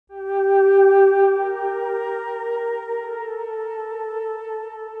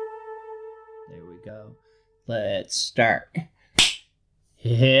Let's start.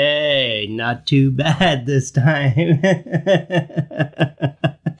 Hey, not too bad this time.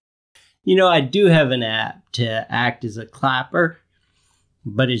 You know, I do have an app to act as a clapper,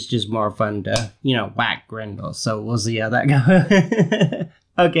 but it's just more fun to, whack Grindle. So we'll see how that goes.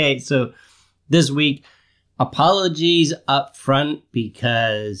 Okay, so this week, apologies up front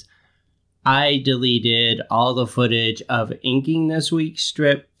because I deleted all the footage of inking this week's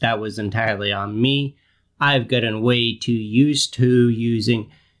strip. That was entirely on me. I've gotten way too used to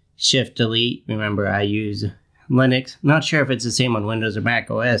using Shift Delete. Remember, I use Linux. Not sure if it's the same on Windows or Mac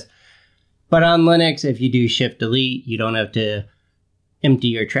OS. But on Linux, if you do Shift Delete, you don't have to empty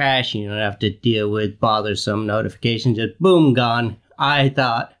your trash. You don't have to deal with bothersome notifications. Just boom, gone. I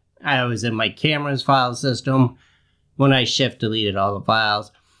thought I was in my camera's file system when I Shift Deleted all the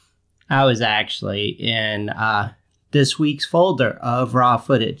files. I was actually in this week's folder of raw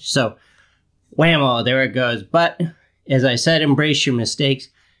footage. So, whammo, there it goes. But, as I said, embrace your mistakes.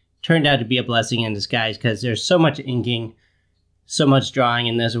 Turned out to be a blessing in disguise because there's so much inking, so much drawing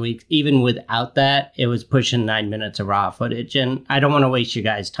in this week. Even without that, it was pushing 9 minutes of raw footage. And I don't want to waste your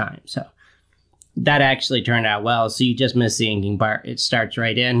guys' time. So, that actually turned out well. So, you just missed the inking part. It starts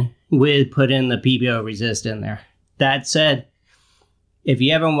right in with put in the PBO resist in there. That said, if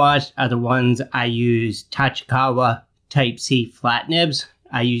you haven't watched other ones, I use Tachikawa Type C flat nibs.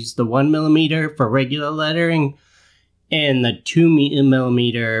 I use the 1mm for regular lettering and the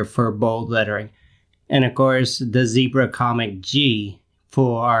 2mm for bold lettering. And of course, the Zebra Comic G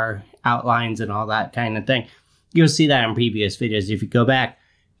for outlines and all that kind of thing. You'll see that in previous videos. If you go back,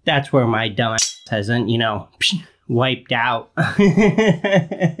 that's where my dumb ass hasn't, wiped out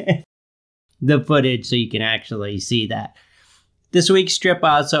the footage so you can actually see that. This week's strip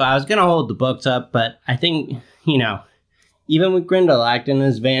also, I was going to hold the books up, but I think, even with Grindle acting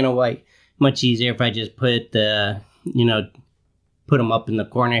as Vanna White, much easier if I just put the, put them up in the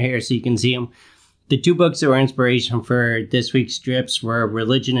corner here so you can see them. The two books that were inspiration for this week's strips were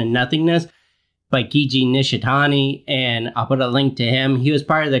Religion and Nothingness by Keiji Nishitani, and I'll put a link to him. He was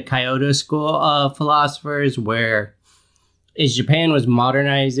part of the Kyoto School of Philosophers, where as Japan was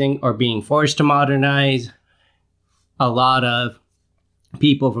modernizing or being forced to modernize, a lot of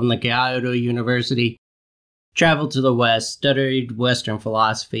people from the Kyoto University traveled to the West, studied Western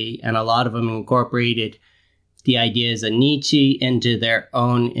philosophy, and a lot of them incorporated the ideas of Nietzsche into their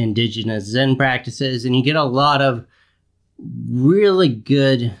own indigenous Zen practices, and you get a lot of really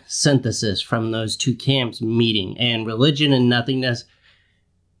good synthesis from those two camps meeting. And Religion and Nothingness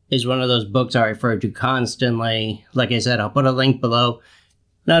is one of those books I refer to constantly. Like I said, I'll put a link below,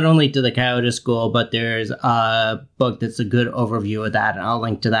 not only to the Kyoto School, but there's a book that's a good overview of that, and I'll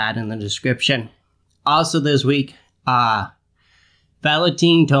link to that in the description. Also this week,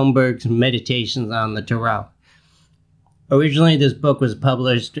 Valentin Tomberg's Meditations on the Tarot. Originally, this book was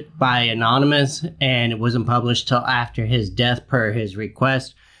published by Anonymous, and it wasn't published till after his death per his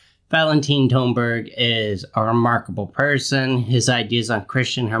request. Valentin Tomberg is a remarkable person. His ideas on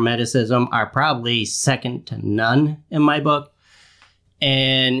Christian Hermeticism are probably second to none in my book.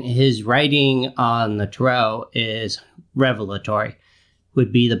 And his writing on the tarot is revelatory,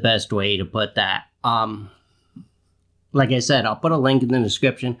 would be the best way to put that. Like I said, I'll put a link in the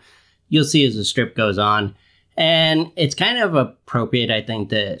description. You'll see as the strip goes on. And it's kind of appropriate, I think,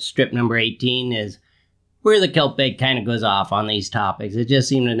 that strip number 18 is where the Kelp Bed kind of goes off on these topics. It just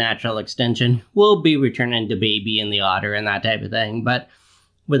seemed a natural extension. We'll be returning to Baby and the Otter and that type of thing. But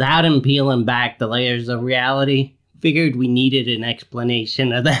without him peeling back the layers of reality, figured we needed an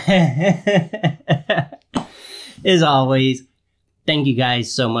explanation of that. As always, thank you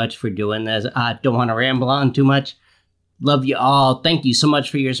guys so much for doing this. I don't want to ramble on too much. Love you all. Thank you so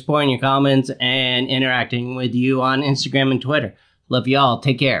much for your support and your comments and interacting with you on Instagram and Twitter. Love you all.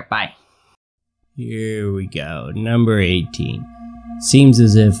 Take care. Bye. Here we go. Number 18. Seems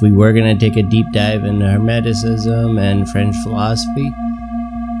as if we were going to take a deep dive into Hermeticism and French philosophy.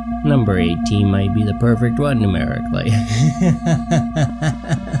 Number 18 might be the perfect one numerically.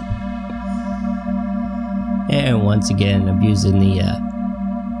 And once again, abusing the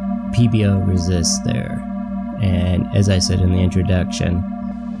PBO resist there. And as I said in the introduction,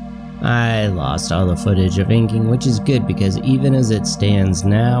 I lost all the footage of inking, which is good because even as it stands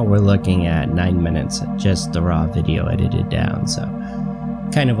now, we're looking at 9 minutes, just the raw video edited down. So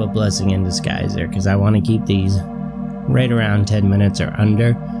kind of a blessing in disguise there, because I want to keep these right around 10 minutes or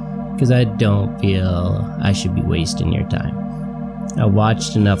under, because I don't feel I should be wasting your time. I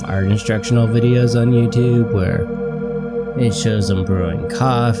watched enough art instructional videos on YouTube where it shows them brewing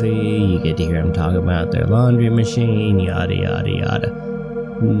coffee, you get to hear them talk about their laundry machine, yada yada yada.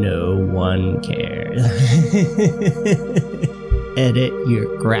 No one cares. Edit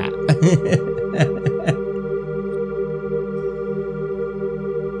your crap.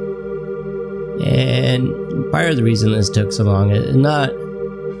 And part of the reason this took so long is not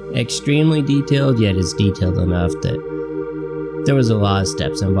extremely detailed, yet it's detailed enough that there was a lot of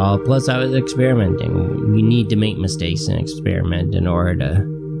steps involved. Plus, I was experimenting. You need to make mistakes and experiment in order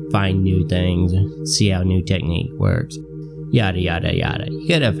to find new things, see how new technique works, yada yada yada. You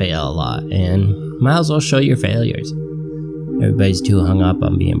gotta fail a lot, and might as well show your failures. Everybody's too hung up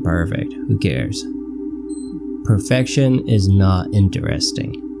on being perfect. Who cares? Perfection is not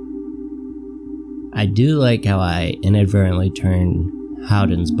interesting. I do like how I inadvertently turned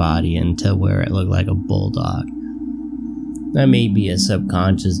Howden's body into where it looked like a bulldog. That may be a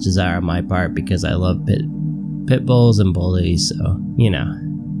subconscious desire on my part because I love pit bulls and bullies, so, you know.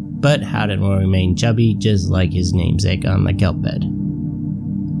 But Howden will remain chubby just like his namesake on the Kelp Bed.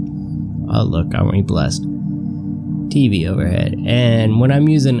 Oh look, aren't we blessed? TV overhead. And when I'm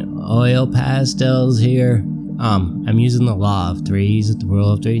using oil pastels here, I'm using the law of threes, the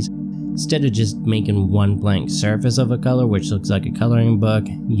rule of threes. Instead of just making one blank surface of a color, which looks like a coloring book,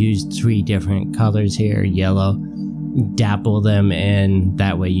 use 3 different colors here, yellow, dapple them, and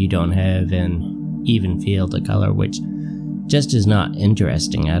that way you don't have an even field of color, which just is not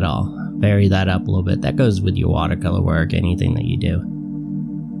interesting at all. Vary that up a little bit. That goes with your watercolor work, anything that you do.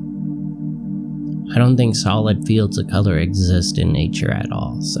 I don't think solid fields of color exist in nature at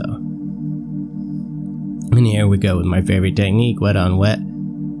all, so. And here we go with my favorite technique, wet on wet.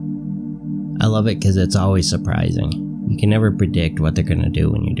 I love it because it's always surprising. You can never predict what they're going to do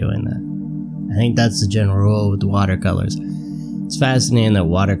when you're doing that. I think that's the general rule with the watercolors. It's fascinating that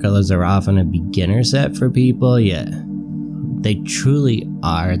watercolors are often a beginner set for people, yet they truly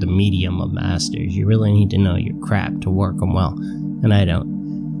are the medium of masters. You really need to know your crap to work them well, and I don't.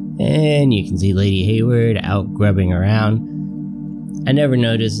 And you can see Lady Hayward out grubbing around. I never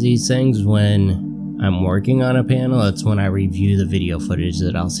notice these things when I'm working on a panel. It's when I review the video footage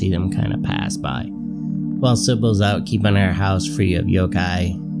that I'll see them kind of pass by. While Sybil's out keeping our house free of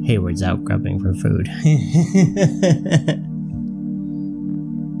yokai, Hayward's out grubbing for food.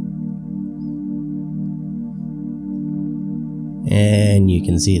 And you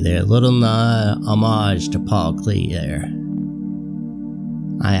can see their little homage to Paul Klee there.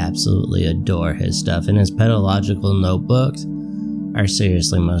 I absolutely adore his stuff, and his pedological notebooks are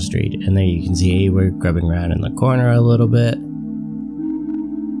seriously must read. And there you can see Hayward grubbing around in the corner a little bit.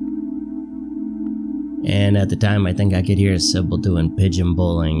 And at the time, I think I could hear Sybil doing pigeon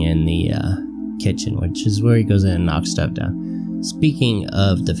bowling in the kitchen, which is where he goes in and knocks stuff down. Speaking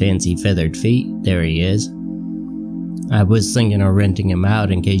of the fancy feathered feet, there he is. I was thinking of renting him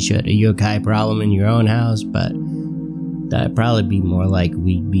out in case you had a yokai problem in your own house, but that'd probably be more like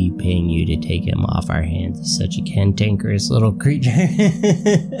we'd be paying you to take him off our hands. He's such a cantankerous little creature.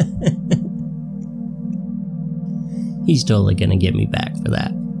 He's totally gonna get me back for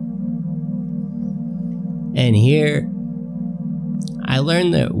that. And here, I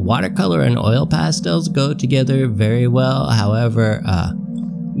learned that watercolor and oil pastels go together very well. However,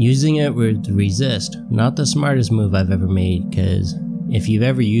 using it with resist, not the smartest move I've ever made, because if you've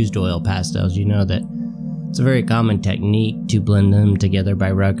ever used oil pastels, you know that it's a very common technique to blend them together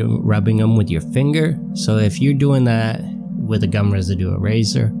by rubbing them with your finger. So if you're doing that with a gum residue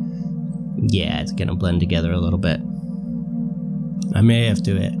eraser, yeah, it's gonna blend together a little bit. I may have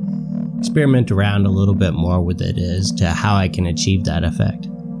to experiment around a little bit more with it as to how I can achieve that effect.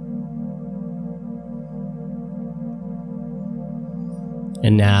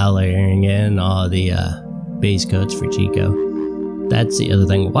 And now layering in all the base coats for Chico. That's the other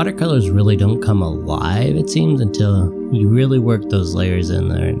thing. Watercolors really don't come alive, it seems, until you really work those layers in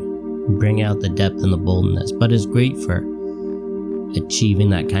there and bring out the depth and the boldness. But it's great for achieving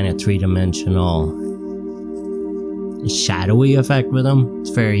that kind of three-dimensional shadowy effect with them. It's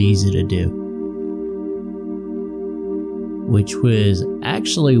very easy to do. Which was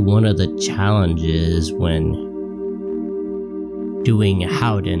actually one of the challenges when doing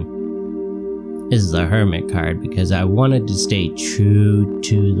Howden is the Hermit card, because I wanted to stay true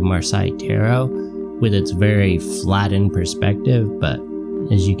to the Marseille Tarot with its very flattened perspective, but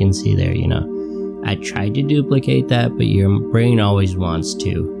as you can see there, you know, I tried to duplicate that, but your brain always wants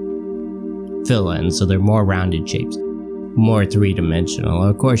to fill in, so they're more rounded shapes, more three-dimensional.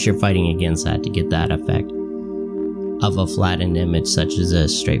 Of course, you're fighting against that to get that effect of a flattened image such as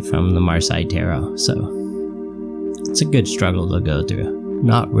this straight from the Marseille Tarot, so it's a good struggle to go through.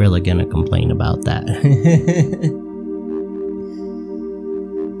 Not really gonna complain about that.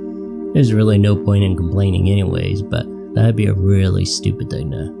 There's really no point in complaining anyways, but That'd be a really stupid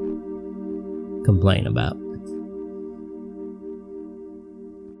thing to complain about.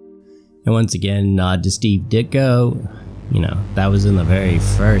 And once again, nod to Steve Ditko. You know, that was in the very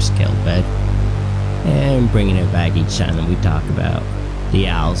first Kelp Bed. And bringing it back each time that we talk about the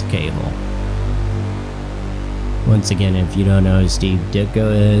Owl's K-hole. Once again, if you don't know who Steve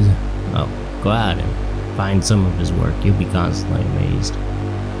Ditko is, oh, go out and find some of his work. You'll be constantly amazed.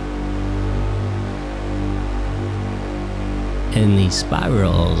 And these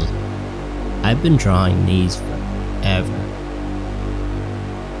spirals, I've been drawing these forever.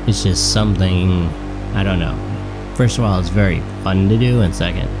 It's just something, I don't know. First of all, it's very fun to do, and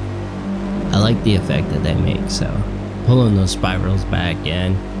second, I like the effect that they make. So pulling those spirals back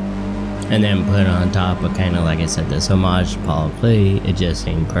in and then put on top of, kind of like I said, this homage to Paul Klee, it just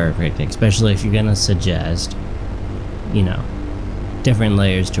seemed perfect, especially if you're gonna suggest, you know, different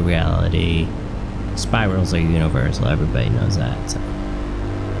layers to reality. Spirals are universal, everybody knows that. So.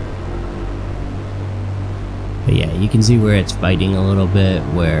 But yeah, you can see where it's fighting a little bit,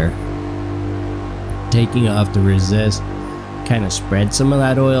 where taking off the resist kind of spread some of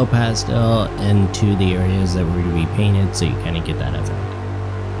that oil pastel into the areas that were to be painted, so you kind of get that effect.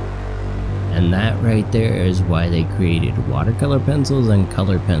 And that right there is why they created watercolor pencils and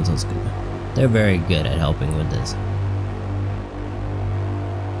colored pencils. They're very good at helping with this.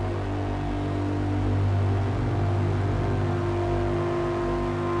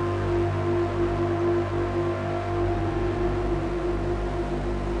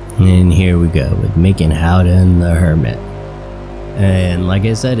 And here we go with making Howden the Hermit. And like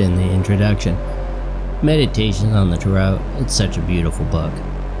I said in the introduction, Meditations on the Tarot, it's such a beautiful book.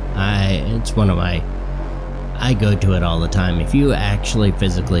 It's one of my, I go to it all the time. If you actually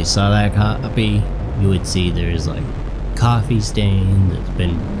physically saw that copy, you would see there's like coffee stain that's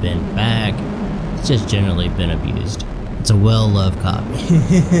been bent back. It's just generally been abused. It's a well-loved copy.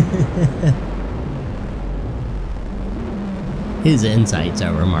 His insights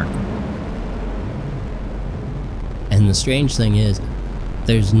are remarkable. And the strange thing is,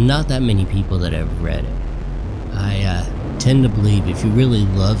 there's not that many people that have read it. I tend to believe if you really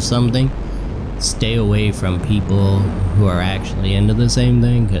love something, stay away from people who are actually into the same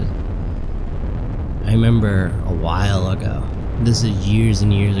thing, because I remember a while ago, this is years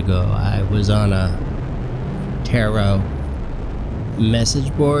and years ago, I was on a tarot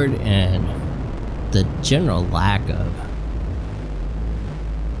message board, and the general lack of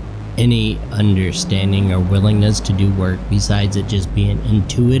any understanding or willingness to do work besides it just being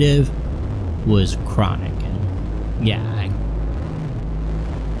intuitive was chronic. And yeah,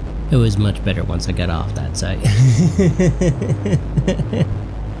 it was much better once I got off that site.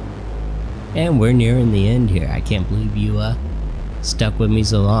 And we're nearing the end here. I can't believe you stuck with me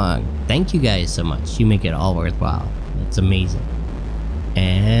so long. Thank you guys so much. You make it all worthwhile. It's amazing.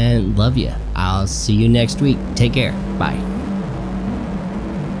 And love you. I'll see you next week. Take care. Bye.